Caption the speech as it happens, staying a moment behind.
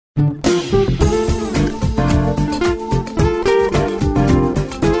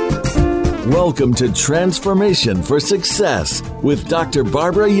Welcome to Transformation for Success with Dr.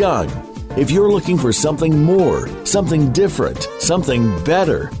 Barbara Young. If you're looking for something more, something different, something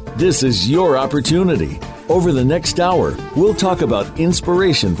better, this is your opportunity. Over the next hour, we'll talk about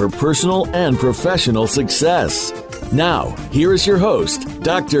inspiration for personal and professional success. Now, here is your host,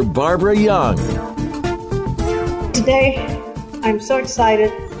 Dr. Barbara Young. Today, I'm so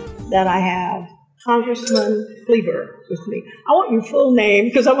excited that I have Congressman Cleaver with me. I want your full name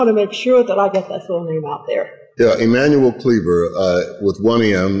because I want to make sure that I get that full name out there. Yeah, Emmanuel Cleaver with one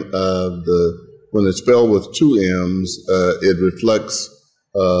M. When it's spelled with two M's, it reflects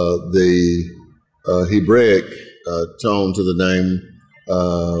the Hebraic tone to the name,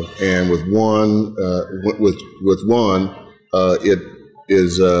 and with one, it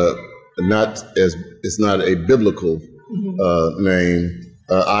is it's not a biblical name.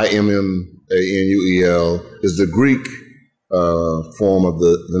 Immanuel is the Greek form of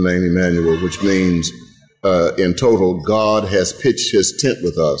the name Emmanuel, which means in total, God has pitched his tent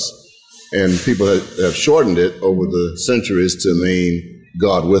with us. And people have shortened it over the centuries to mean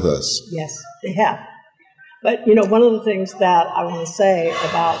God with us. Yes, they have. But, you know, one of the things that I want to say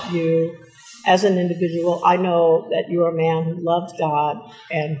about you as an individual, I know that you're a man who loves God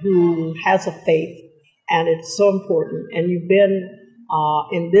and who has a faith, and it's so important. And you've been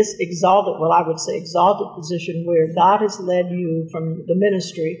in this exalted position where God has led you from the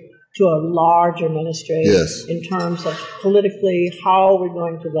ministry to a larger ministry. Yes. In terms of politically how we're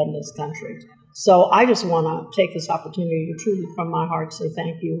going to run this country. So I just want to take this opportunity to truly from my heart say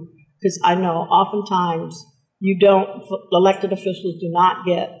thank you, because I know oftentimes elected officials do not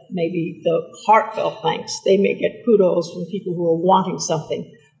get maybe the heartfelt thanks. They may get kudos from people who are wanting something,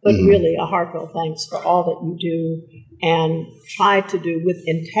 but really a heartfelt thanks for all that you do and try to do with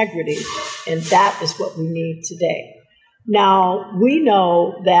integrity, and that is what we need today. Now, we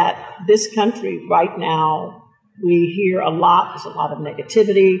know that this country right now, we hear there's a lot of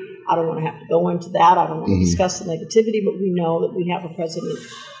negativity. I don't want to have to go into that. I don't want to discuss the negativity, but we know that we have a president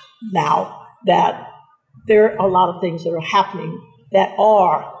now that there are a lot of things that are happening that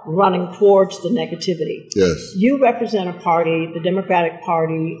are running towards the negativity. Yes. You represent a party, the Democratic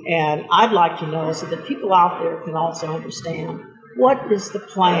Party, and I'd like to know so that people out there can also understand what is the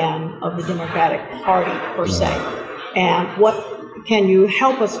plan of the Democratic Party per se, and what can you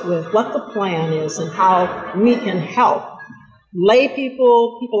help us with what the plan is and how we can help lay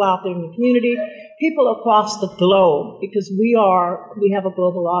people out there in the community, people across the globe, because we have a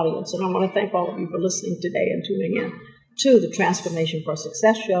global audience. And I want to thank all of you for listening today and tuning in to the Transformation for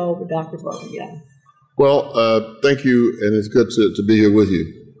Success show with Dr. Barbara Young. Well, thank you, and it's good to be here with you.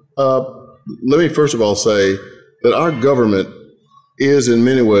 Let me first of all say that our government is in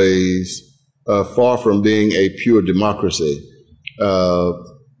many ways far from being a pure democracy. And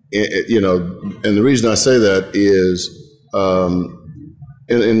the reason I say that is,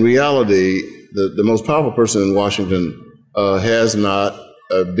 in reality, the most powerful person in Washington has not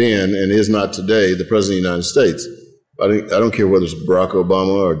been and is not today the President of the United States. I don't care whether it's Barack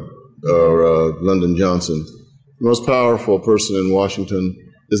Obama or Lyndon Johnson. The most powerful person in Washington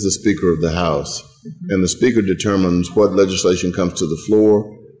is the Speaker of the House. And the Speaker determines what legislation comes to the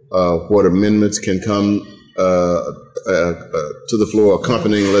floor, what amendments can come to the floor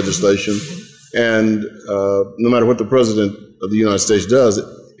accompanying legislation. And no matter what the President of the United States does,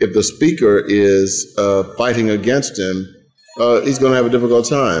 if the Speaker is fighting against him, he's going to have a difficult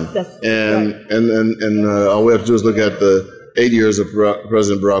time. And all we have to do is look at the 8 years of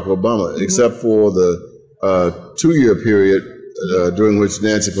President Barack Obama, except for the 2-year period during which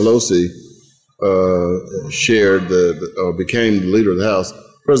Nancy Pelosi became the leader of the House. The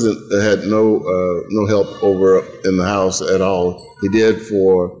President had no help over in the House at all. He did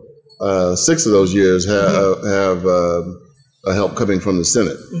for 6 of those years have help coming from the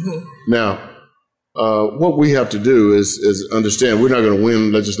Senate. Now, what we have to do is understand we're not going to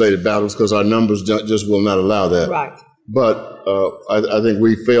win legislative battles because our numbers just will not allow that. Right. But I think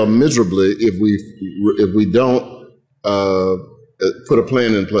we fail miserably if we don't put a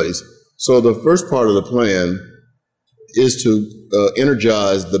plan in place. So the first part of the plan is to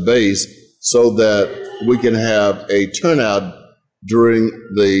energize the base so that we can have a turnout during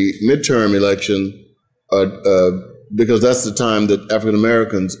the midterm election, because that's the time that African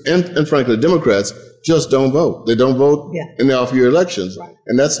Americans and frankly Democrats just don't vote. They don't vote in the off-year elections,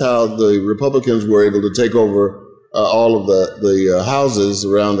 and that's how the Republicans were able to take over all of the houses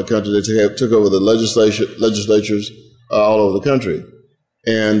around the country. They took over the legislatures all over the country,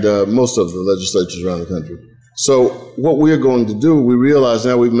 and most of the legislatures around the country. So what we're going to do, we realize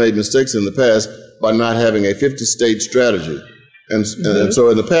now we've made mistakes in the past by not having a 50-state strategy. And so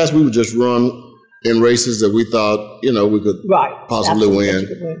in the past, we would just run in races that we thought, we could possibly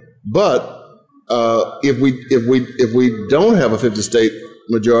win. But if we don't have a 50-state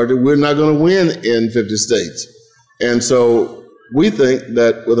majority, we're not going to win in 50 states. And so we think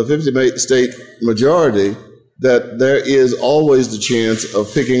that with a 50-state majority, that there is always the chance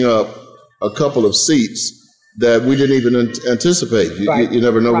of picking up a couple of seats that we didn't even anticipate. You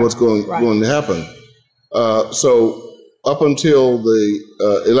never know what's going to happen. So up until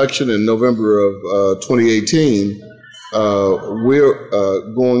the election in November of 2018, we're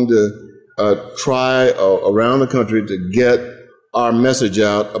going to try around the country to get our message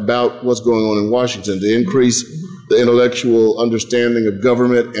out about what's going on in Washington, to increase the intellectual understanding of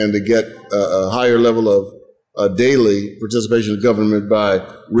government and to get a higher level of daily participation in government by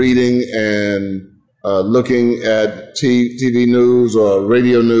reading and looking at TV news or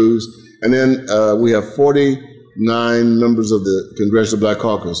radio news. And then we have 49 members of the Congressional Black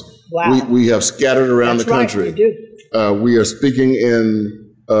Caucus. Wow. We have scattered around the country. Right, we do. We are speaking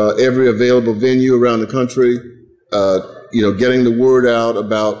in every available venue around the country, getting the word out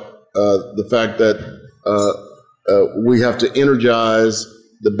about the fact that we have to energize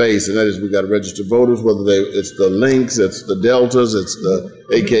the base, and that is we got to register voters, whether it's the Links, it's the Deltas, it's the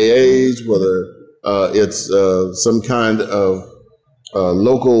AKAs, whether it's some kind of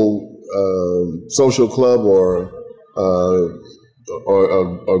local social club or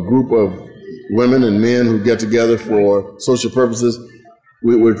a group of women and men who get together for social purposes.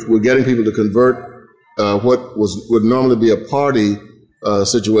 We're getting people to convert what would normally be a party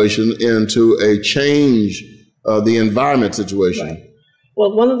situation into a change the environment situation. Right.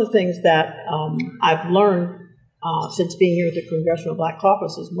 Well, one of the things that I've learned since being here at the Congressional Black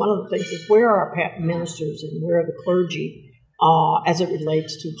Caucus is one of the things is where are our ministers and where are the clergy as it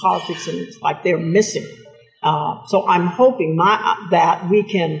relates to politics, and it's like they're missing. So I'm hoping that we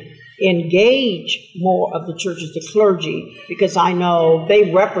can engage more of the churches, the clergy, because I know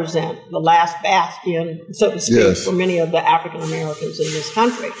they represent the last bastion, so to speak, for many of the African Americans in this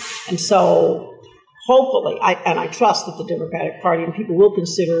country. And so hopefully, I trust that the Democratic Party and people will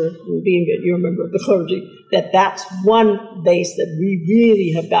consider, being that you're a member of the clergy, that's one base that we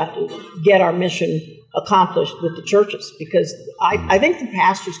really have got to get our mission accomplished with the churches, because I think the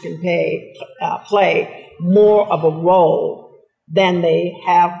pastors can play more of a role than they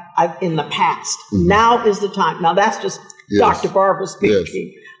have in the past. Mm-hmm. Now is the time. Now that's just Dr. Barbara speaking.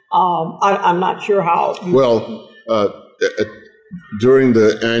 Yes. I'm not sure how. During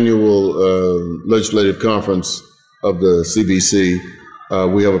the annual legislative conference of the CBC,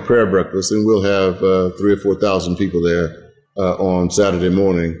 we have a prayer breakfast, and we'll have 3,000 or 4,000 people there on Saturday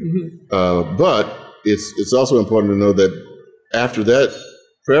morning. Mm-hmm. But it's also important to know that after that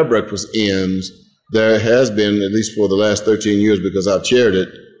prayer breakfast ends, there has been, at least for the last 13 years, because I've chaired it,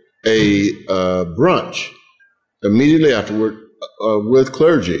 a brunch immediately afterward with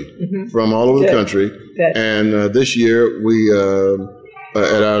clergy from all over the country. Good. And this year, we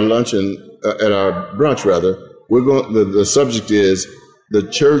at our luncheon, at our brunch rather, we're going. The subject is the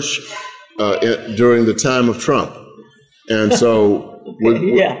church during the time of Trump, and so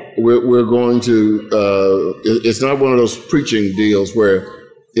we're going to. It's not one of those preaching deals where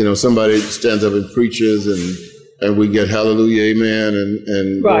somebody stands up and preaches and we get hallelujah, amen,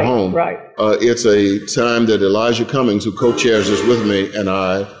 and go home. Right. It's a time that Elijah Cummings, who co-chairs this with me, and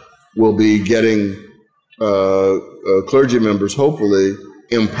I will be getting clergy members, hopefully,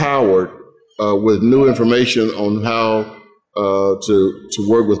 empowered with new information on how to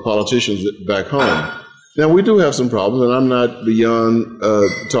work with politicians back home. Now, we do have some problems, and I'm not beyond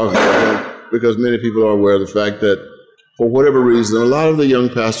talking about them, because many people are aware of the fact that for whatever reason, a lot of the young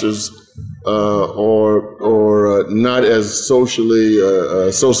pastors are not as socially,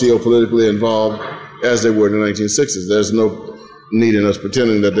 socio-politically involved as they were in the 1960s. There's no need in us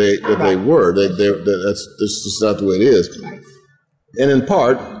pretending that they were. That's just not the way it is. And in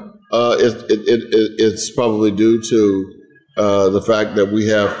part, it's probably due to the fact that we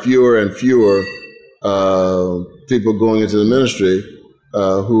have fewer and fewer people going into the ministry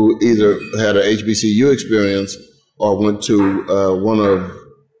who either had an HBCU experience or went to one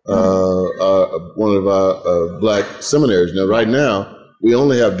of our black seminaries. Now, right now, we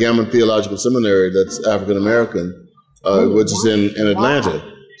only have Gammon Theological Seminary that's African American, which is in Atlanta.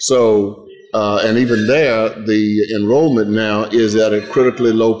 Wow. So, and even there, the enrollment now is at a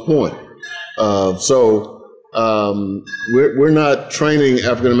critically low point. So we're not training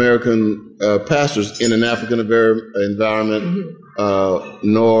African American pastors in an African environment,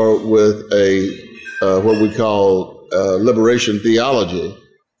 nor with a what we call liberation theology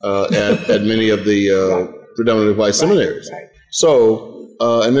at many of the predominantly white seminaries. Right. So,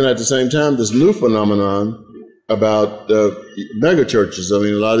 and then at the same time, this new phenomenon about mega churches. I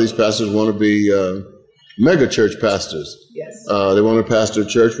mean, a lot of these pastors want to be mega church pastors. Yes. They want to pastor a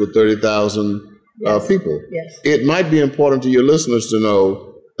church with 30,000 people. Yes. It might be important to your listeners to know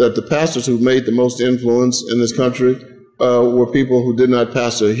that the pastors who made the most influence in this country were people who did not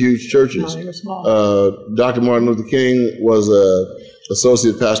pastor huge churches. No, they were small. Dr. Martin Luther King was an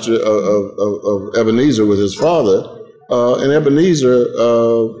associate pastor of Ebenezer with his father. And Ebenezer,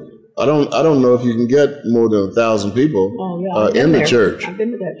 I don't know if you can get more than 1,000 people in the church. I've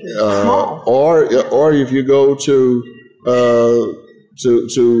been to that church. Small. Or if you go to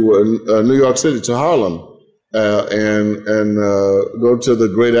New York City, to Harlem, and go to the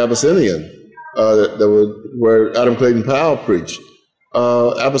Great Abyssinian, where Adam Clayton Powell preached.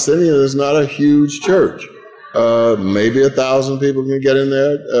 Abyssinian is not a huge church. Maybe 1,000 people can get in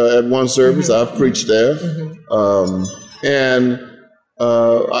there at one service. I've preached there. And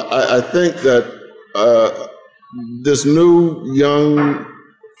I think that this new young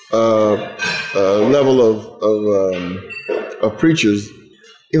level of preachers,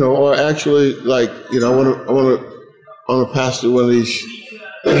 are actually like, I want to pastor one of these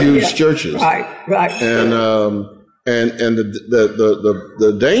huge churches. Right. And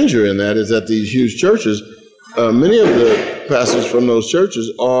the danger in that is that these huge churches, many of the pastors from those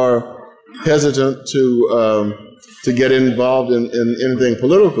churches are hesitant to get involved in anything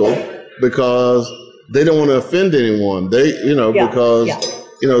political because they don't want to offend anyone. Because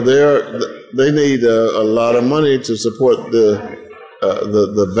they need a lot of money to support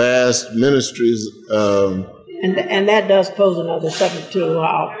the vast ministries. And that does pose another subject to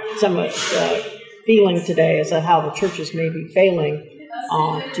how some of the feeling today is that how the churches may be failing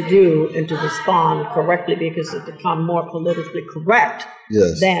to do and to respond correctly because it's become more politically correct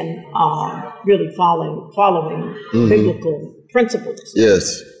than really following biblical principles.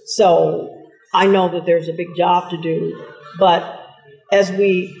 Yes. So I know that there's a big job to do, but as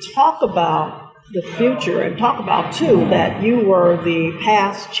we talk about the future and talk about, too, that you were the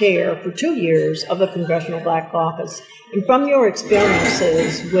past chair for 2 years of the Congressional Black Caucus. And from your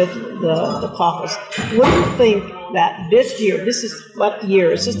experiences with the caucus, what do you think that this year, this is what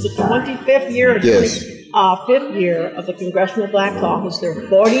year? Is this the 25th year? Yes. 5th year of the Congressional Black Caucus. There are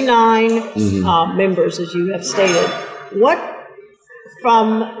 49 members, as you have stated.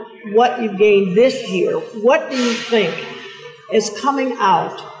 From what you've gained this year, what do you think is coming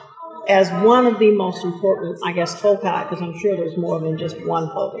out as one of the most important, I guess, foci, because I'm sure there's more than just one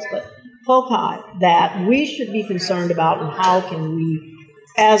focus, but foci that we should be concerned about, and how can we,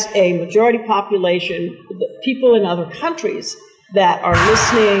 as a majority population, the people in other countries that are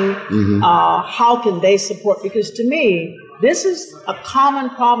listening, how can they support? Because to me, this is a common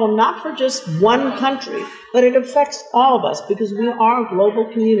problem, not for just one country, but it affects all of us because we are a global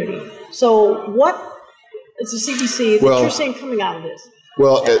community. So what is the CBC that you're seeing coming out of this?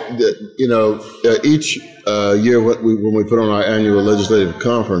 Well, each year when we put on our annual legislative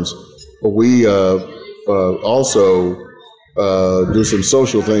conference, we also do some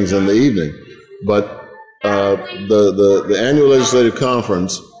social things in the evening. But the annual legislative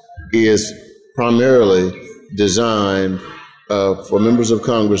conference is primarily designed for members of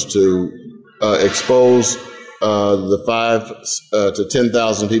Congress to expose the 5,000 to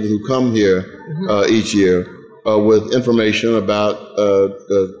 10,000 people who come here each year with information about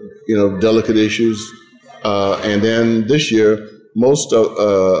delicate issues, and then this year most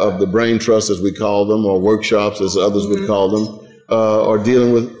of the brain trusts, as we call them, or workshops, as others would call them, are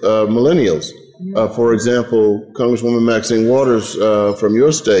dealing with millennials. For example, Congresswoman Maxine Waters from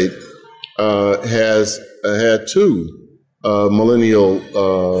your state has had 2 millennial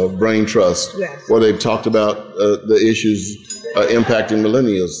brain trusts where they've talked about the issues impacting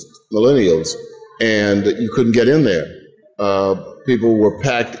millennials, and you couldn't get in there. People were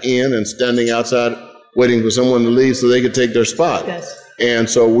packed in and standing outside waiting for someone to leave so they could take their spot. And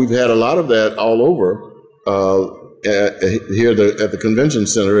so we've had a lot of that all over here at the Convention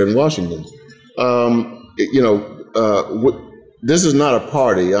Center in Washington. This is not a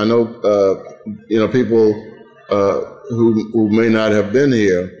party. I know, people who may not have been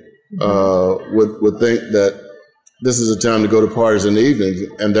here would think that this is a time to go to parties in the evenings,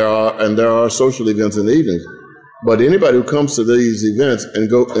 and there are social events in the evenings. But anybody who comes to these events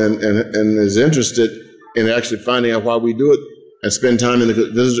and is interested in actually finding out why we do it and spend time in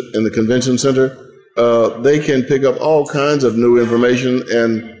the convention center, they can pick up all kinds of new information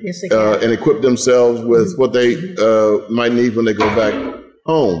and equip themselves with what they might need when they go back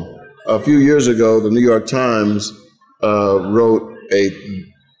home. a few years ago, the New York Times wrote a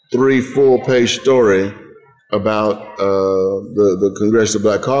 3 full-page story about the Congressional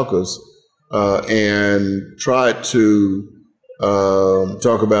Black Caucus and tried to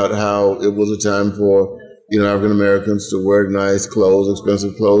talk about how it was a time for African Americans to wear nice clothes,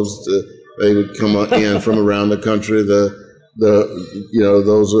 expensive clothes. They would come in from around the country. Those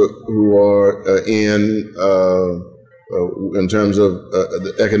who are in terms of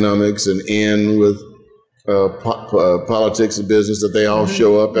the economics and in with politics and business, that they all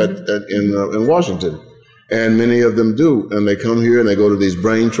show up in Washington, and many of them do. And they come here and they go to these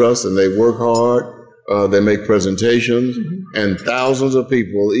brain trusts and they work hard. They make presentations, and thousands of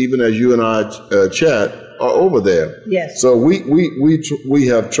people, even as you and I chat, are over there. Yes. So we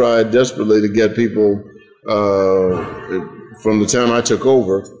have tried desperately to get people from the time I took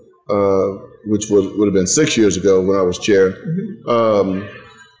over, which would have been 6 years ago when I was chair.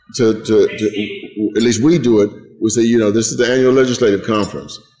 To at least we do it. We say, this is the annual legislative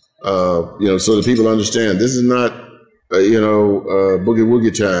conference. So that people understand this is not boogie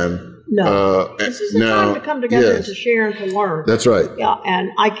woogie time. No, this is the time to come together and to share and to learn. That's right. Yeah, and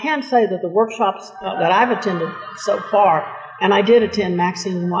I can say that the workshops that I've attended so far, and I did attend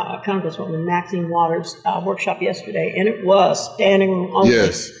Congresswoman Maxine Waters' workshop yesterday, and it was standing room only.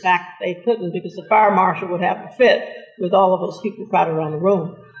 Yes. In fact, they couldn't because the fire marshal would have a fit with all of those people crowded around the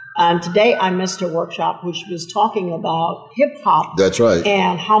room. And today I missed her workshop, which was talking about hip-hop. That's right.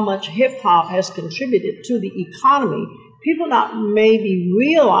 And how much hip-hop has contributed to the economy. People not maybe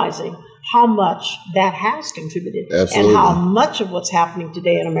realizing how much that has contributed. Absolutely. And how much of what's happening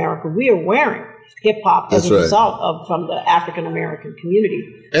today in America, we are wearing hip-hop as a result from the African-American community.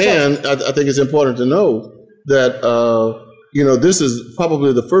 And I think it's important to know that, this is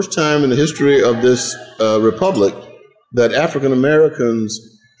probably the first time in the history of this republic that African-Americans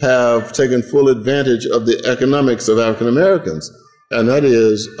have taken full advantage of the economics of African Americans, and that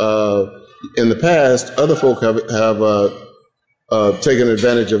is, in the past, other folk have taken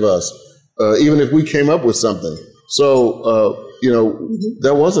advantage of us, even if we came up with something. So,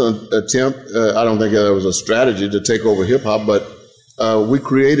 there was an attempt. I don't think there was a strategy to take over hip hop, but we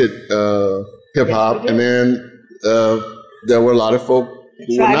created hip hop, and then there were a lot of folk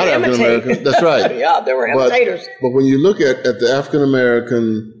who were not African Americans. That's right. Yeah, there were imitators. But when you look at the African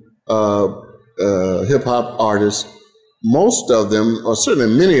American hip hop artists, most of them, or certainly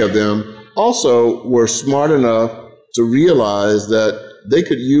many of them, also were smart enough to realize that they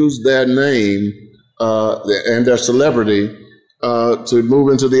could use their name and their celebrity to move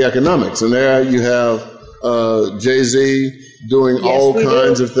into the economics. And there you have Jay-Z doing all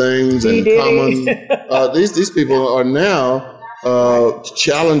kinds of things, and Common. These people are now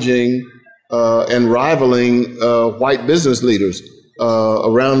challenging and rivaling white business leaders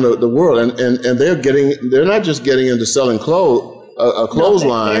around the world, and they're not just getting into selling a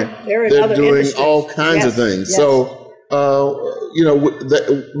clothesline. They're doing all kinds of things. Yes. So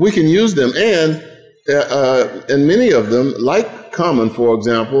we can use them, and many of them, like Common, for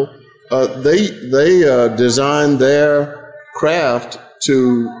example, they design their craft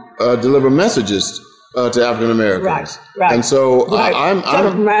to deliver messages to African Americans. Right. And so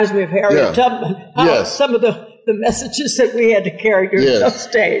It reminds me of Harriet Tubman. Yes. Some of the messages that we had to carry during those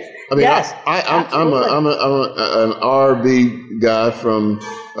days. I mean, I'm an R&B guy from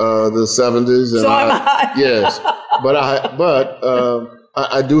the 70s, and so am I. Yes, but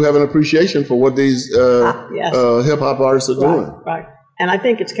I do have an appreciation for what these hip hop artists are doing. Right, and I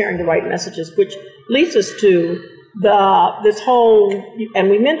think it's carrying the right messages, which leads us to this whole. And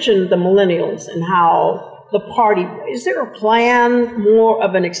we mentioned the millennials and how the party. Is there a plan, more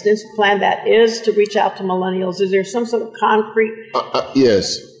of an extensive plan that is to reach out to millennials? Is there some sort of concrete?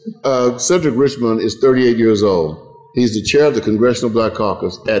 Yes. Cedric Richmond is 38 years old. He's the chair of the Congressional Black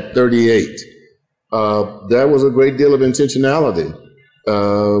Caucus at 38. There was a great deal of intentionality.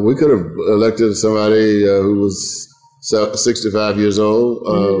 We could have elected somebody who was 65 years old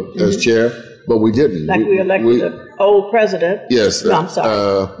as chair, but we didn't. Like we elected an old president. Yes. No, I'm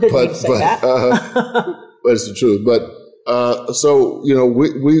sorry. Didn't even say that. But it's the truth. But so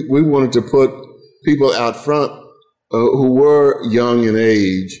we wanted to put people out front who were young in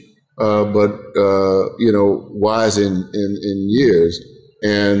age, but wise in years,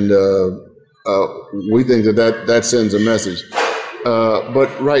 and we think that sends a message. But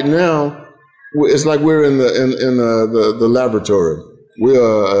right now, it's like we're in the laboratory. We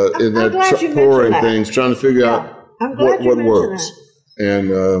are in there pouring things, trying to figure out what works. And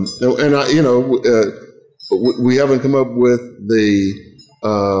we haven't come up with the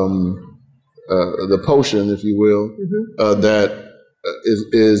potion, if you will, that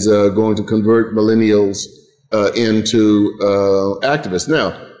is going to convert millennials into activists.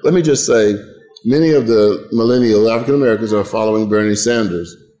 Now, let me just say, many of the millennial African Americans are following Bernie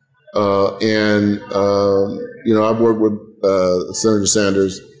Sanders, and I've worked with Senator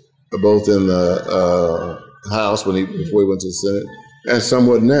Sanders both in the House before he went to the Senate, and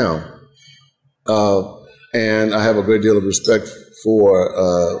somewhat now. And I have a great deal of respect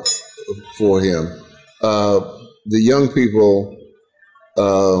for him. The young people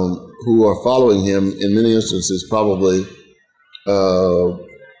who are following him, in many instances, probably, are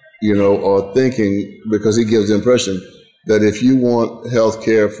thinking, because he gives the impression that if you want health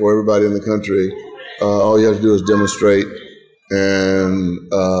care for everybody in the country, all you have to do is demonstrate and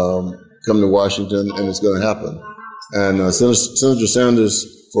come to Washington, and it's going to happen. And Senator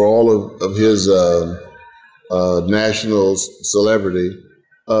Sanders, for all of his national celebrity,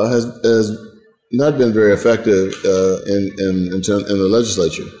 has not been very effective in the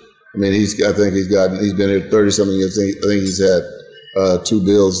legislature. I mean, he's been here 30-something years. I think he's had 2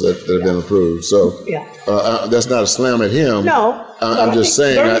 bills that have been approved. So that's not a slam at him. No, I'm just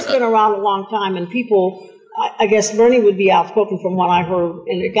saying. Bernie's been around a long time, and people, I guess Bernie would be outspoken from what I heard,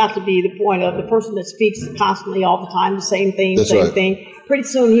 and it got to be the point of the person that speaks constantly all the time, the same thing, thing. Pretty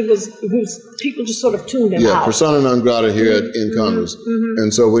soon people just sort of tuned him out. Yeah, persona non grata here in Congress. Mm-hmm.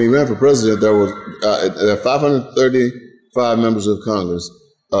 And so when he ran for president, there were 535 members of Congress.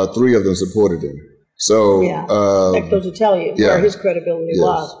 3 of them supported him. So that goes to tell you where his credibility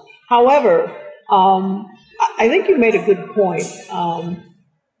was. However, I think you made a good point,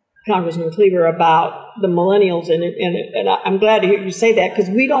 Congressman Cleaver, about the millennials, and I'm glad to hear you say that, because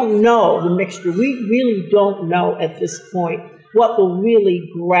we don't know the mixture. We really don't know at this point what will really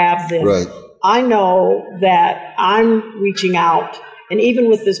grab them. Right. I know that I'm reaching out, and even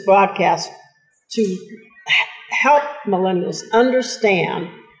with this broadcast, to help millennials understand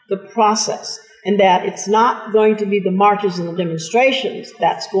the process, and that it's not going to be the marches and the demonstrations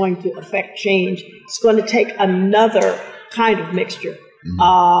that's going to affect change. It's going to take another kind of mixture.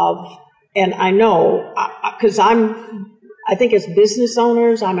 Mm-hmm. And I know, because I think as business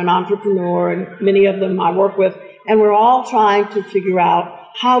owners, I'm an entrepreneur, and many of them I work with, and we're all trying to figure out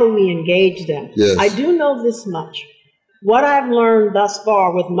how do we engage them. Yes. I do know this much. What I've learned thus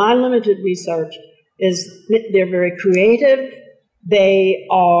far with my limited research is they're very creative. They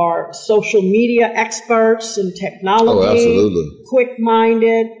are social media experts in technology,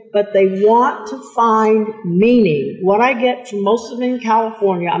 quick-minded, but they want to find meaning. What I get from most of them in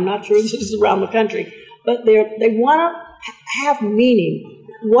California, I'm not sure this is around the country, but they want to have meaning.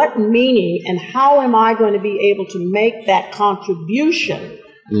 What meaning, and how am I going to be able to make that contribution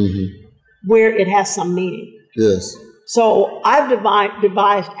where it has some meaning? Yes. So I've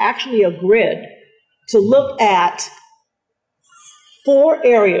devised actually a grid to look at 4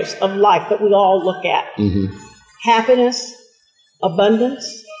 areas of life that we all look at. Mm-hmm. Happiness,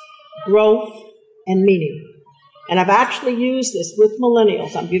 abundance, growth, and meaning. And I've actually used this with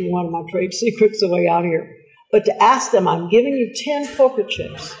millennials. I'm giving one of my trade secrets away out here. But to ask them, I'm giving you 10 poker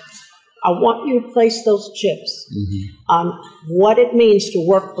chips. I want you to place those chips on what it means to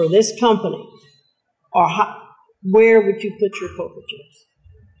work for this company, or where would you put your poker chips?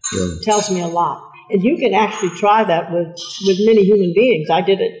 Yeah. It tells me a lot. And you can actually try that with many human beings. I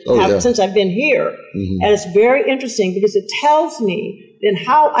did it since I've been here. Mm-hmm. And it's very interesting because it tells me then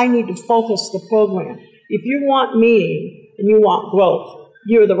how I need to focus the program. If you want meaning and you want growth,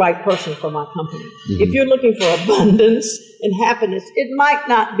 you're the right person for my company. Mm-hmm. If you're looking for abundance and happiness, it might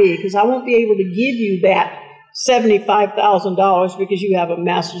not be, because I won't be able to give you that $75,000 because you have a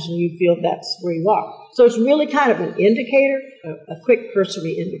master's and you feel that's where you are. So it's really kind of an indicator, a quick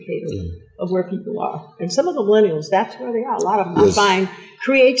cursory indicator of where people are. And some of the millennials, that's where they are. A lot of them I find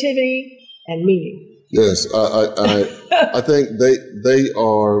creativity and meaning. Yes, I think they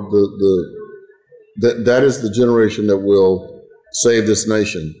are that is the generation that will save this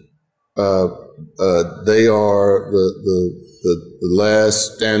nation. They are the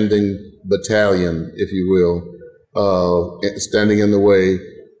last standing battalion, if you will, standing in the way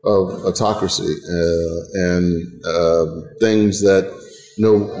of autocracy and things that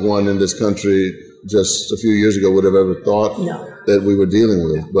no one in this country just a few years ago would have ever thought that we were dealing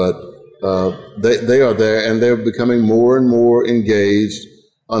with. But they are there, and they're becoming more and more engaged.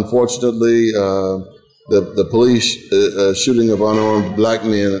 Unfortunately, the police shooting of unarmed black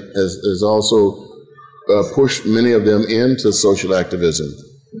men has also pushed many of them into social activism.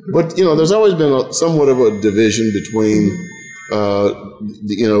 But there's always been somewhat of a division between,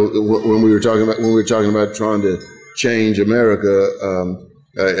 when we were talking about trying to change America.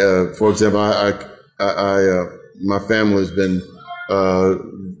 For example, my family has been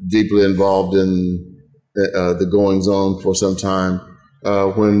deeply involved in the goings on for some time.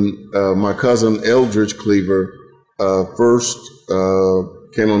 When my cousin Eldridge Cleaver first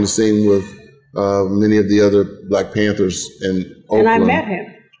came on the scene with many of the other Black Panthers in Oakland. And I met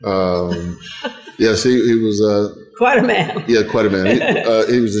him. Yes, he was quite a man. Yeah, quite a man.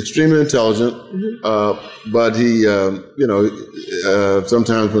 He was extremely intelligent, but he,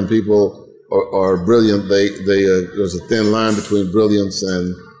 sometimes when people are brilliant, there's a thin line between brilliance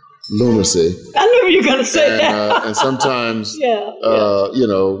and lunacy. I knew you were going to say that. And sometimes,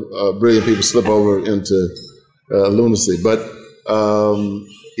 brilliant people slip over into lunacy. But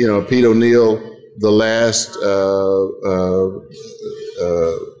Pete O'Neill, the last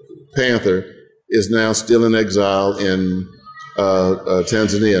Panther, is now still in exile in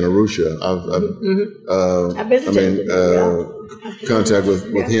Tanzania, in Arusha. I've been contact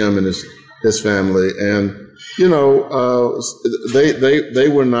with him and his family, and they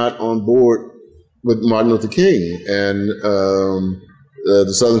were not on board with Martin Luther King and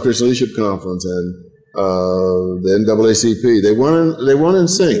the Southern Christian Leadership Conference and the NAACP. They weren't in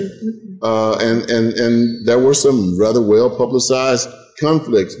sync, and there were some rather well publicized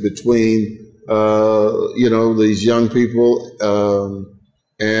conflicts between these young people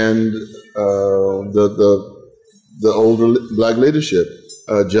and the older Black leadership.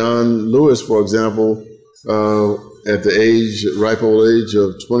 John Lewis, for example, at the ripe old age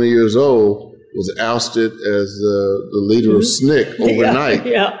of 20 years old, was ousted as the leader of SNCC overnight.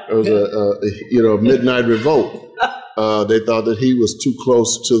 It was a midnight revolt. They thought that he was too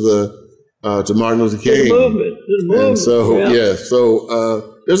close to Martin Luther King. The movement. And so,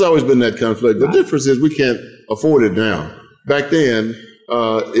 there's always been that conflict. The difference is we can't afford it now. Back then,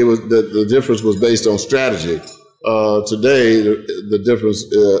 it was the difference was based on strategy. Today, the difference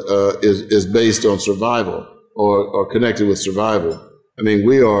is based on survival or connected with survival. I mean,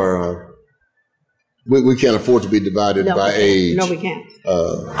 we are we can't afford to be divided by age. No, we can't.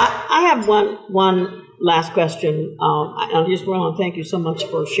 I have one last question. I just want to thank you so much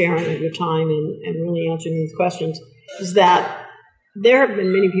for sharing your time and really answering these questions. Is that there have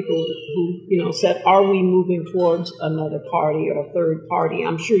been many people who said, "Are we moving towards another party or a third party?"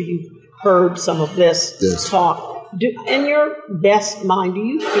 I'm sure you've heard some of this talk. In your best mind, do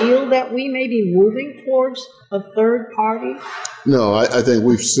you feel that we may be moving towards a third party? No, I think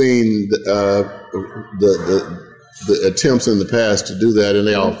we've seen the attempts in the past to do that, and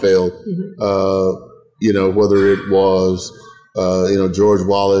they all failed. Whether it was George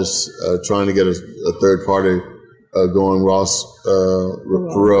Wallace trying to get a third party going, Ross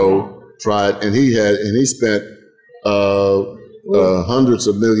Perot tried, and he spent hundreds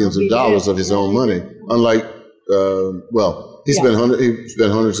of millions of dollars of his own money. Unlike he spent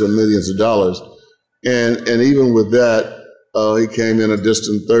hundreds of millions of dollars, and even with that, he came in a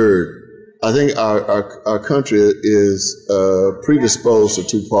distant third. I think our country is predisposed to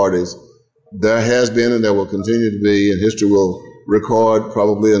two parties. There has been, and there will continue to be, and history will record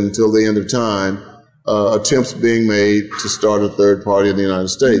probably until the end of time, attempts being made to start a third party in the United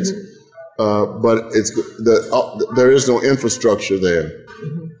States. But there is no infrastructure there.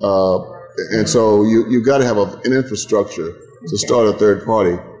 And so you've got to have an infrastructure to start a third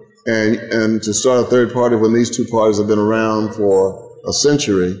party. And to start a third party when these two parties have been around for a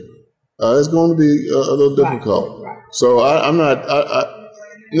century, it's going to be a little difficult. Right. So I'm not,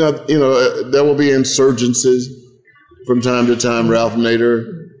 there will be insurgencies from time to time. Ralph Nader,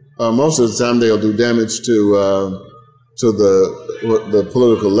 most of the time they'll do damage to the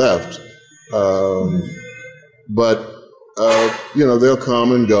political left. But they'll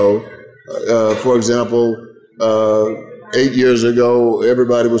come and go. For example, 8 years ago,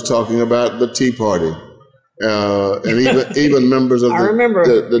 everybody was talking about the Tea Party. And even members of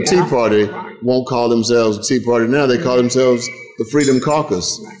the Tea Party won't call themselves the Tea Party now. They call themselves the Freedom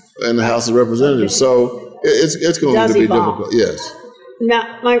Caucus in the House of Representatives. So it's going to be difficult. Yes.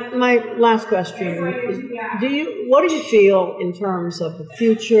 Now, my last question is, what do you feel in terms of the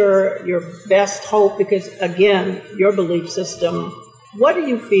future, your best hope? Because, again, your belief system, what do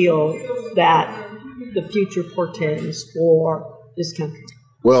you feel that the future portends for this country?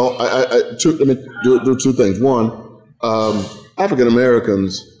 Well, let me do two things. One, African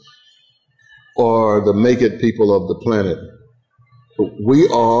Americans are the make it people of the planet. We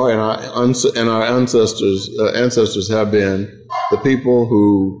are, and our ancestors have been the people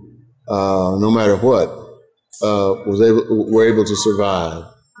who, no matter what, were able to survive,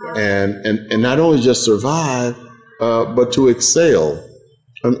 and not only just survive, but to excel.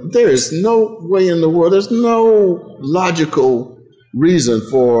 There is no way in the world. There's no logical reason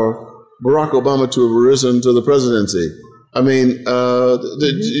for Barack Obama to have risen to the presidency. I mean, or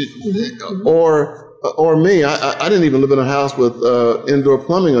me. I didn't even live in a house with indoor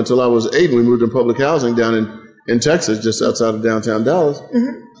plumbing until I was 8. We moved to public housing down in Texas, just outside of downtown Dallas.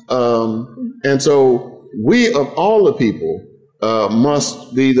 And so we, of all the people,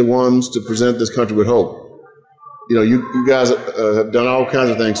 must be the ones to present this country with hope. You know, you guys have done all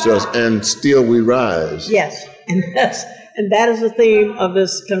kinds of things to us, and still we rise. Yes, and that is the theme of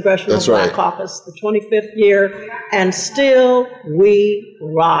this Congressional Black Caucus, the 25th year, and still we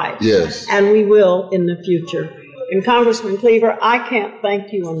rise. Yes. And we will in the future. And Congressman Cleaver, I can't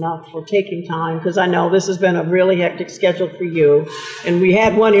thank you enough for taking time, because I know this has been a really hectic schedule for you. And we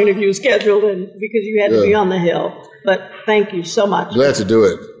had one interview scheduled because you had to be on the Hill. But thank you so much. Glad to do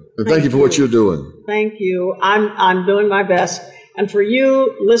it. And thank you for what you're doing. Thank you. I'm doing my best. And for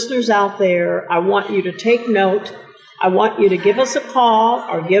you listeners out there, I want you to take note. I want you to give us a call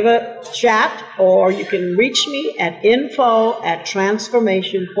or give a chat, or you can reach me at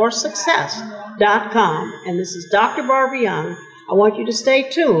info@transformationforsuccess.com. And this is Dr. Barbara Young. I want you to stay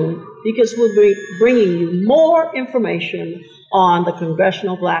tuned, because we'll be bringing you more information on the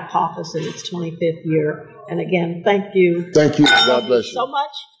Congressional Black Caucus in its 25th year. And again, thank you. Thank you. God bless you so much.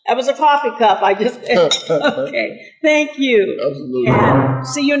 That was a coffee cup I just did. Okay. Thank you. Absolutely. And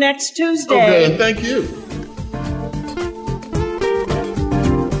see you next Tuesday. Okay, and thank you.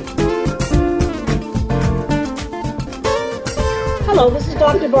 Hello, this is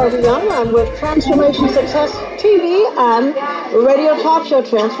Dr. Barbara Young. I'm with Transformation Success TV and radio talk show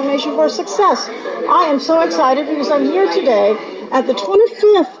Transformation for Success. I am so excited because I'm here today at the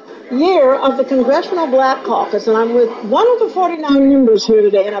 25th year of the Congressional Black Caucus, and I'm with one of the 49 members here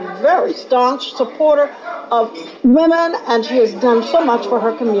today, and a very staunch supporter of women, and she has done so much for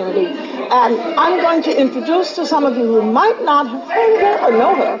her community. And I'm going to introduce to some of you who might not have heard of her or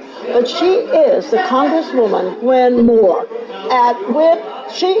know her, but she is the Congresswoman Gwen Moore.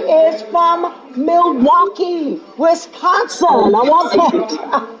 She is from Milwaukee, Wisconsin. I want that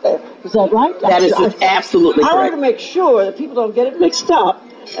out there. Is that right? That is absolutely correct. I want to make sure that people don't get it mixed up.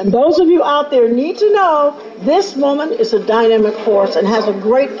 And those of you out there need to know this woman is a dynamic force and has a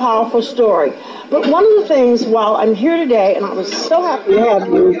great, powerful story. But one of the things, while I'm here today, and I was so happy to have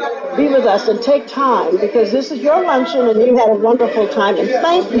you be with us and take time, because this is your luncheon and you had a wonderful time, and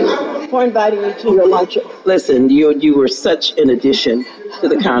thank you for inviting me to your luncheon. Listen, you were such an addition to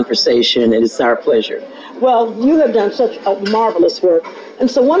the conversation, and it's our pleasure. Well, you have done such a marvelous work.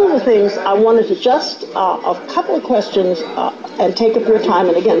 And so one of the things I wanted to just, a couple of questions and take up your time.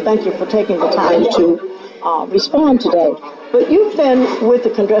 And again, thank you for taking the time to respond today. But you've been with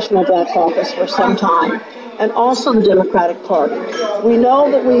the Congressional Black Caucus for some time, and also the Democratic Party. We know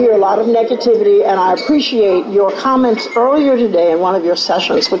that we hear a lot of negativity, and I appreciate your comments earlier today in one of your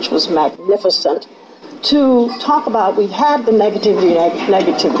sessions, which was magnificent, to talk about we've had the negativity.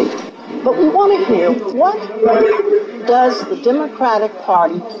 But we want to hear, what does the Democratic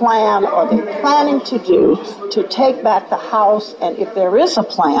Party plan, or they're planning to do, to take back the House? And if there is a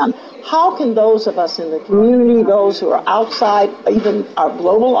plan, how can those of us in the community, those who are outside, even our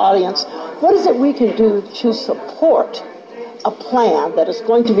global audience, what is it we can do to support a plan that is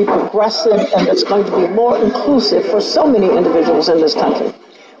going to be progressive and that's going to be more inclusive for so many individuals in this country?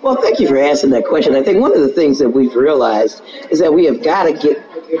 Well, thank you for asking that question. I think one of the things that we've realized is that we have got to get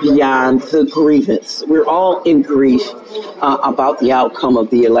beyond the grievance. We're all in grief about the outcome of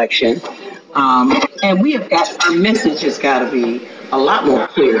the election. And we have got, our message has got to be a lot more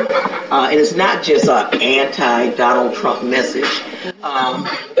clear. And it's not just an anti-Donald Trump message,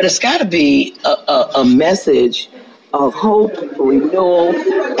 but it's got to be a message of hope, renewal,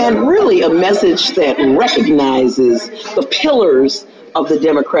 and really a message that recognizes the pillars of the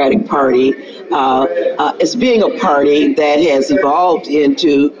Democratic Party as being a party that has evolved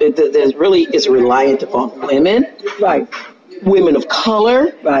into, that really is reliant upon women, Right. women of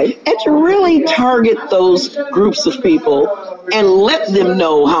color, Right. and to really target those groups of people and let them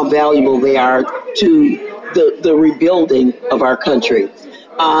know how valuable they are to the rebuilding of our country.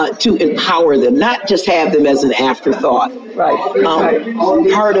 To empower them, not just have them as an afterthought. Right.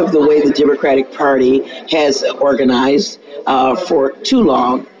 Part of the way the Democratic Party has organized for too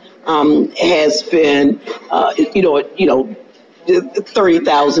long has been,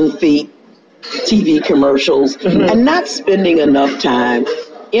 30,000 feet TV commercials, and not spending enough time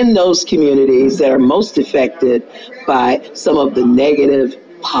in those communities that are most affected by some of the negative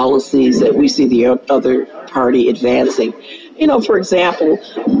policies that we see the other party advancing. For example,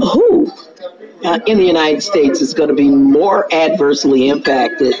 who in the United States is going to be more adversely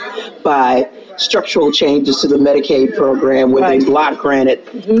impacted by structural changes to the Medicaid program where they block granted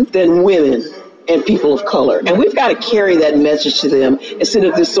than women and people of color. And we've got to carry that message to them instead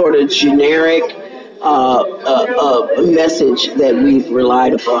of this sort of generic message that we've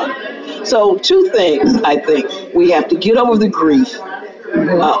relied upon. So 2 things, I think. We have to get over the grief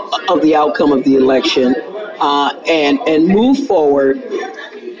of the outcome of the election and move forward.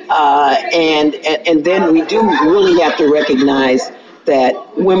 And then we do really have to recognize that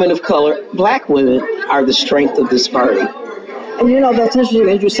women of color, Black women, are the strength of this party. And that's interesting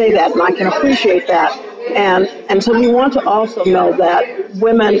that you say that, and I can appreciate that. And so we want to also know that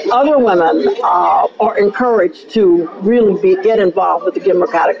other women are encouraged to really get involved with the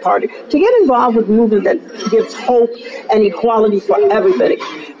Democratic Party, to get involved with a movement that gives hope and equality for everybody.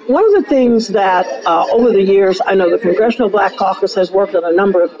 One of the things that over the years, I know the Congressional Black Caucus has worked on a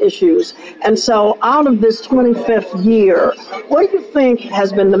number of issues. And so out of this 25th year, what do you think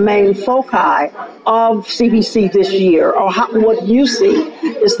has been the main foci of CBC this year, or what you see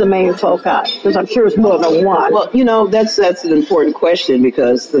is the main foci? Because I'm sure it's more than one. Well, that's an important question,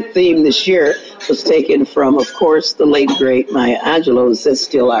 because the theme this year was taken from, of course, the late, great Maya Angelou, who says,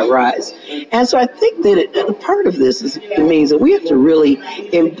 "Still I Rise." And so I think that a part of this means that we have to really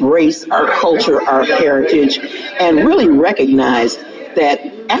embrace our culture, our heritage, and really recognize that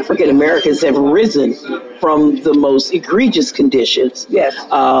African Americans have risen from the most egregious conditions. Yes.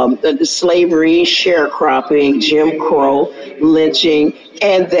 The slavery, sharecropping, Jim Crow, lynching,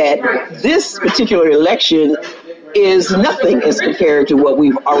 and that this particular election is nothing as compared to what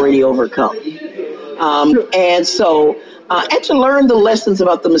we've already overcome. And to learn the lessons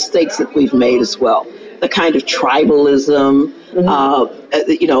about the mistakes that we've made as well. The kind of tribalism,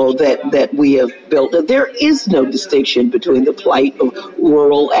 that we have built. There is no distinction between the plight of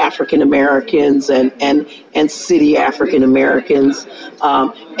rural African Americans and city African Americans,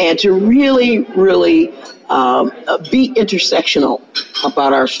 and to really be intersectional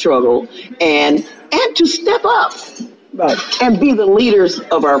about our struggle and to step up. Right. And be the leaders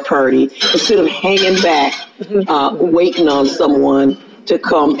of our party instead of hanging back, waiting on someone to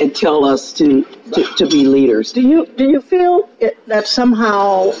come and tell us to be leaders. Do you feel that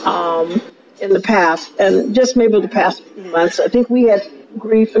somehow in the past, and just maybe the past few months, I think we had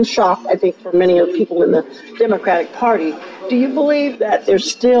grief and shock, I think, for many of the people in the Democratic Party. Do you believe that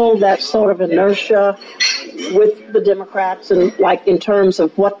there's still that sort of inertia with the Democrats, and like in terms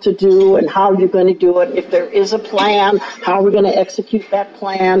of what to do and how you're going to do it? If there is a plan, how are we going to execute that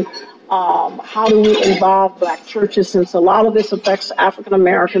plan? How do we involve Black churches, since a lot of this affects African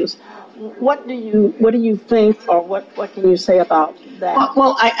Americans? What do you think, or what can you say about that?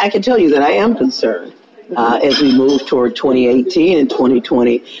 Well, I can tell you that I am concerned as we move toward 2018 and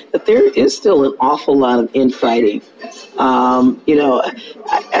 2020, that there is still an awful lot of infighting.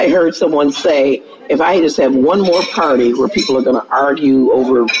 I heard someone say, if I just have one more party where people are going to argue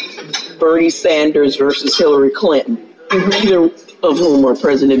over Bernie Sanders versus Hillary Clinton, either of whom are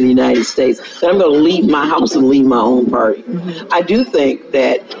president of the United States, then I'm going to leave my house and leave my own party. I do think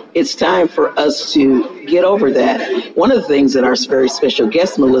that it's time for us to get over that. One of the things that our very special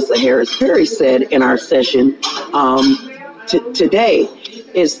guest, Melissa Harris Perry, said in our session today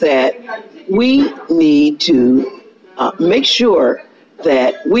is that we need to make sure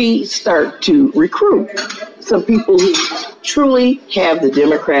that we start to recruit some people who truly have the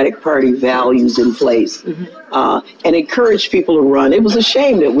Democratic Party values in place, and encourage people to run. It was a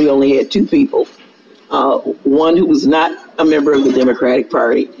shame that we only had 2 people, one who was not a member of the Democratic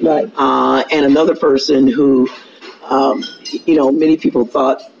Party, right, and another person who, many people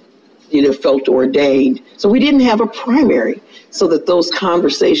thought, felt ordained. So we didn't have a primary so that those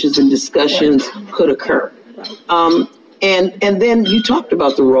conversations and discussions could occur. And then you talked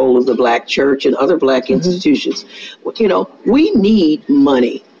about the role of the Black church and other Black institutions. We need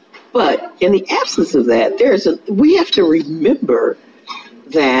money. But in the absence of that, we have to remember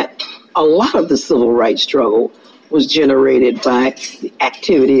that a lot of the civil rights struggle was generated by the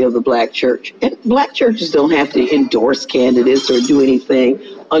activity of the Black church. And Black churches don't have to endorse candidates or do anything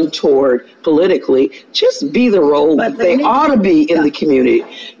untoward politically. Just be the role that they ought to be in the community.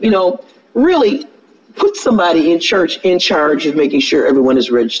 Really put somebody in church in charge of making sure everyone is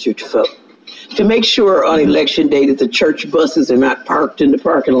registered to vote, to make sure on election day that the church buses are not parked in the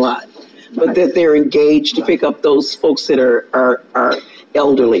parking lot, but that they're engaged to pick up those folks that are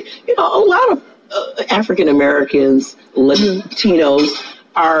elderly. A lot of African Americans, Latinos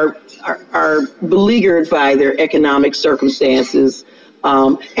are beleaguered by their economic circumstances,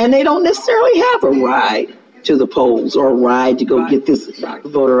 and they don't necessarily have a ride to the polls or a ride to go get this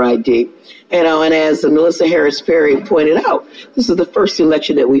voter ID. And as Melissa Harris Perry pointed out, this is the first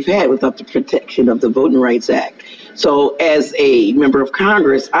election that we've had without the protection of the Voting Rights Act. So as a member of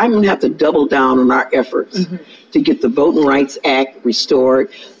Congress, I'm going to have to double down on our efforts to get the Voting Rights Act restored.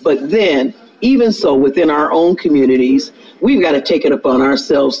 But then, even so, within our own communities, we've got to take it upon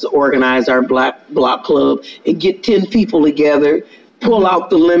ourselves to organize our Black Bloc Club and get 10 people together, pull out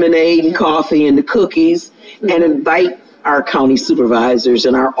the lemonade and coffee and the cookies, and invite our county supervisors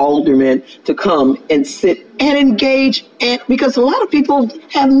and our aldermen to come and sit and engage. And because a lot of people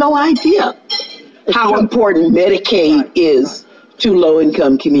have no idea how important Medicaid is to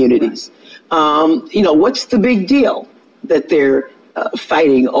low-income communities. What's the big deal that they're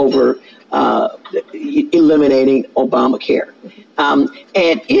fighting over eliminating Obamacare? And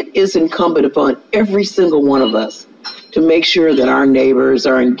it is incumbent upon every single one of us to make sure that our neighbors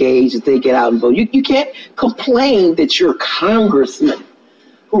are engaged, that they get out and vote. You can't complain that your congressman,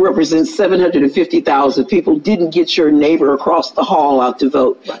 who represents 750,000 people, didn't get your neighbor across the hall out to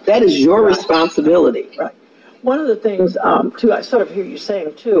vote. Right. That is your responsibility. Right. One of the things, too, I sort of hear you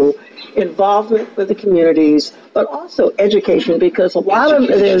saying, too, involvement with the communities, but also education, because a lot of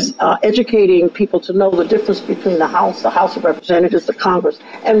it is educating people to know the difference between the House of Representatives, the Congress,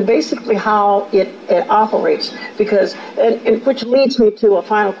 and basically how it operates. Because, and which leads me to a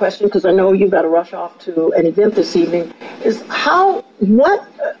final question, because I know you've got to rush off to an event this evening, is what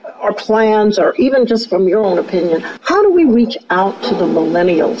are plans, or even just from your own opinion, how do we reach out to the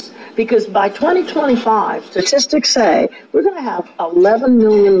millennials? Because by 2025, statistics say we're going to have 11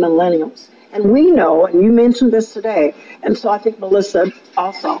 million millennials. And we know, and you mentioned this today, and so I think Melissa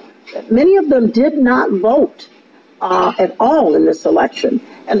also, that many of them did not vote at all in this election.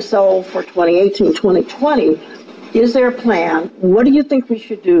 And so for 2018, 2020, is there a plan? What do you think we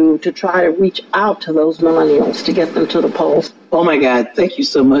should do to try to reach out to those millennials to get them to the polls? Oh, my God. Thank you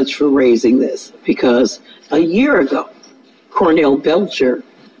so much for raising this, because a year ago, Cornell Belcher,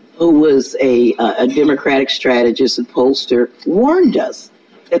 who was a Democratic strategist and pollster, warned us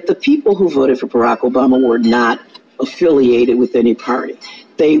that the people who voted for Barack Obama were not affiliated with any party.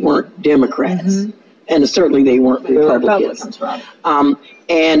 They weren't Democrats, and certainly they weren't Republicans. Right.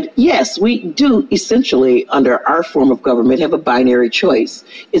 And yes, we do essentially, under our form of government, have a binary choice.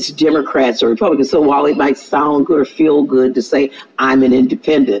 It's Democrats or Republicans. So while it might sound good or feel good to say, I'm an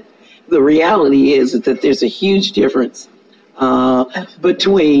independent, the reality is that there's a huge difference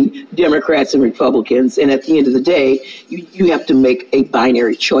between Democrats and Republicans. And at the end of the day, you have to make a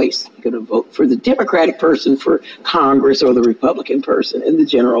binary choice. You're going to vote for the Democratic person for Congress or the Republican person in the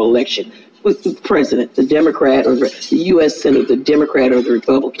general election. With the president, the Democrat, or the U.S. Senate, the Democrat or the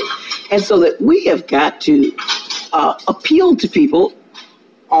Republican. And so that we have got to appeal to people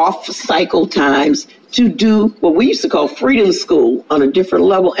off-cycle times to do what we used to call freedom school on a different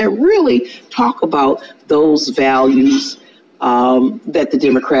level and really talk about those values that the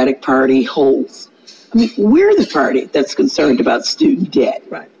Democratic Party holds. I mean, we're the party that's concerned about student debt.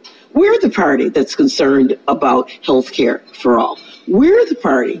 Right. We're the party that's concerned about health care for all. We're the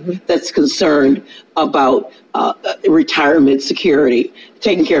party that's concerned about retirement security,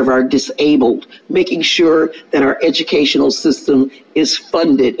 taking care of our disabled, making sure that our educational system is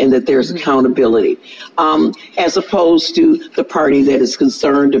funded and that there's accountability, as opposed to the party that is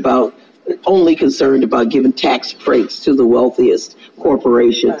only concerned about giving tax breaks to the wealthiest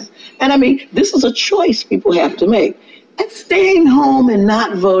corporations. Right. And I mean, this is a choice people have to make. And staying home and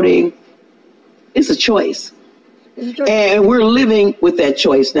not voting is a choice. And we're living with that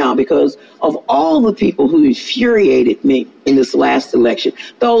choice now because of all the people who infuriated me in this last election,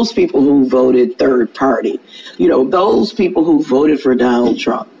 those people who voted third party, those people who voted for Donald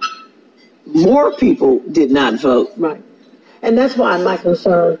Trump. More people did not vote. Right. And that's why my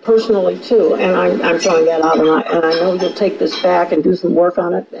concern personally, too, and I'm throwing that out, and I know you'll take this back and do some work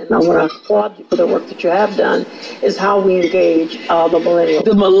on it, and I want to applaud you for the work that you have done, is how we engage the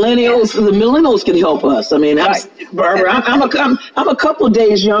millennials. The millennials can help us. I mean, Barbara, I'm a couple of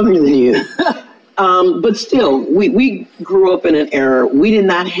days younger than you. But still, we grew up in an era, we did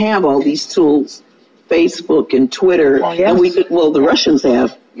not have all these tools, Facebook and Twitter, and the Russians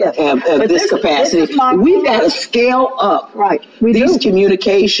have. Yes. Have this capacity. We've got to scale up these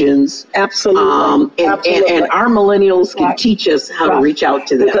communications. Absolutely. And our millennials can teach us how to reach out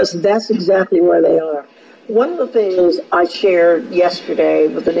to them. Because that's exactly where they are. One of the things I shared yesterday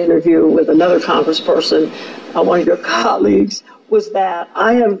with an interview with another congressperson, one of your colleagues, was that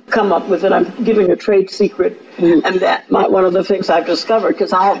I have come up with, and I'm giving a trade secret, and that one of the things I've discovered,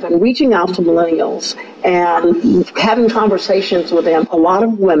 because I have been reaching out to millennials and having conversations with them, a lot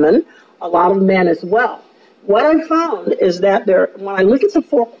of women, a lot of men as well. What I found is that when I look at the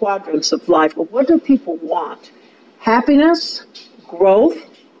 4 quadrants of life, what do people want? Happiness, growth,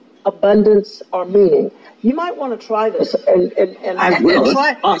 abundance, or meaning. You might want to try this and I will. And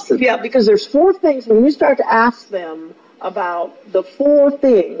try. Awesome. Yeah, because there's 4 things when you start to ask them about the 4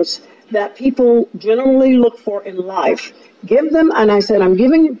 things that people generally look for in life. Give them, and I said, I'm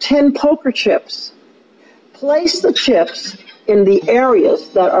giving you 10 poker chips. Place the chips in the areas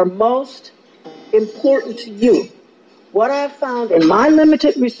that are most important to you. What I've found in my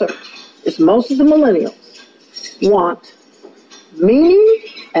limited research is most of the millennials want meaning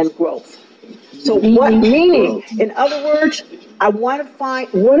and growth. So what meaning? In other words, I want to find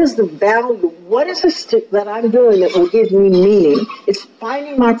what is the value, what is the stick that I'm doing that will give me meaning. It's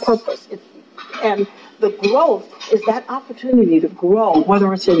finding my purpose. And the growth is that opportunity to grow,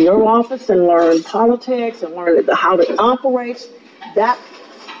 whether it's in your office and learn politics and learn how it operates.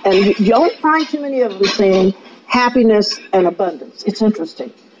 And you don't find too many of them saying happiness and abundance. It's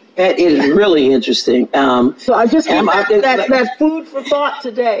interesting. That is really interesting. So I just think that food for thought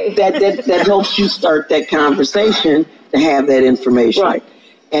today. That helps you start that conversation to have that information. Right.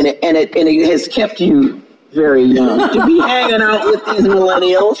 And it has kept you very young to be hanging out with these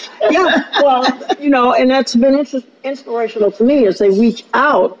millennials. Yeah, well, and that's been inspirational to me as they reach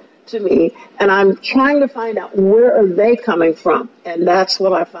out to me, and I'm trying to find out where are they coming from, and that's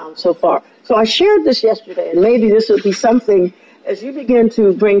what I found so far. So I shared this yesterday, and maybe this will be something as you begin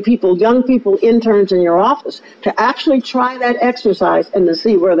to bring people, young people, interns in your office, to actually try that exercise and to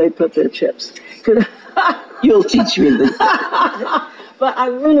see where they put their chips. You'll teach me this. But I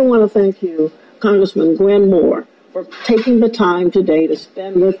really want to thank you, Congressman Gwen Moore, for taking the time today to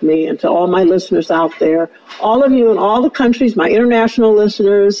spend with me, and to all my listeners out there, all of you in all the countries, my international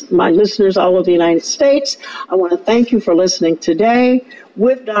listeners, my listeners all over the United States. I want to thank you for listening today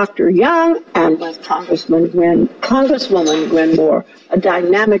with Dr. Young and with Congresswoman Gwen Moore, a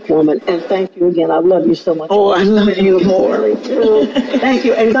dynamic woman. And thank you again. I love you so much. Oh, I love you more. Thank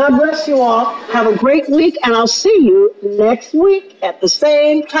you. And God bless you all. Have a great week, and I'll see you next week at the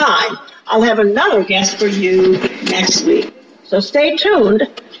same time. I'll have another guest for you next week. So stay tuned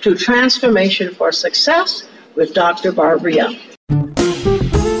to Transformation for Success with Dr. Barbara Young.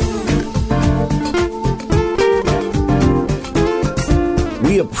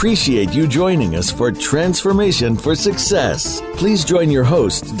 We appreciate you joining us for Transformation for Success. Please join your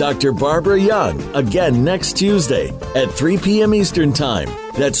host, Dr. Barbara Young, again next Tuesday at 3 p.m. Eastern Time.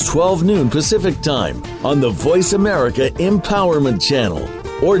 That's 12 noon Pacific Time on the Voice America Empowerment Channel.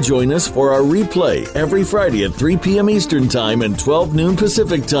 Or join us for our replay every Friday at 3 p.m. Eastern Time and 12 noon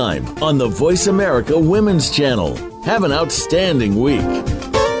Pacific Time on the Voice America Women's Channel. Have an outstanding week.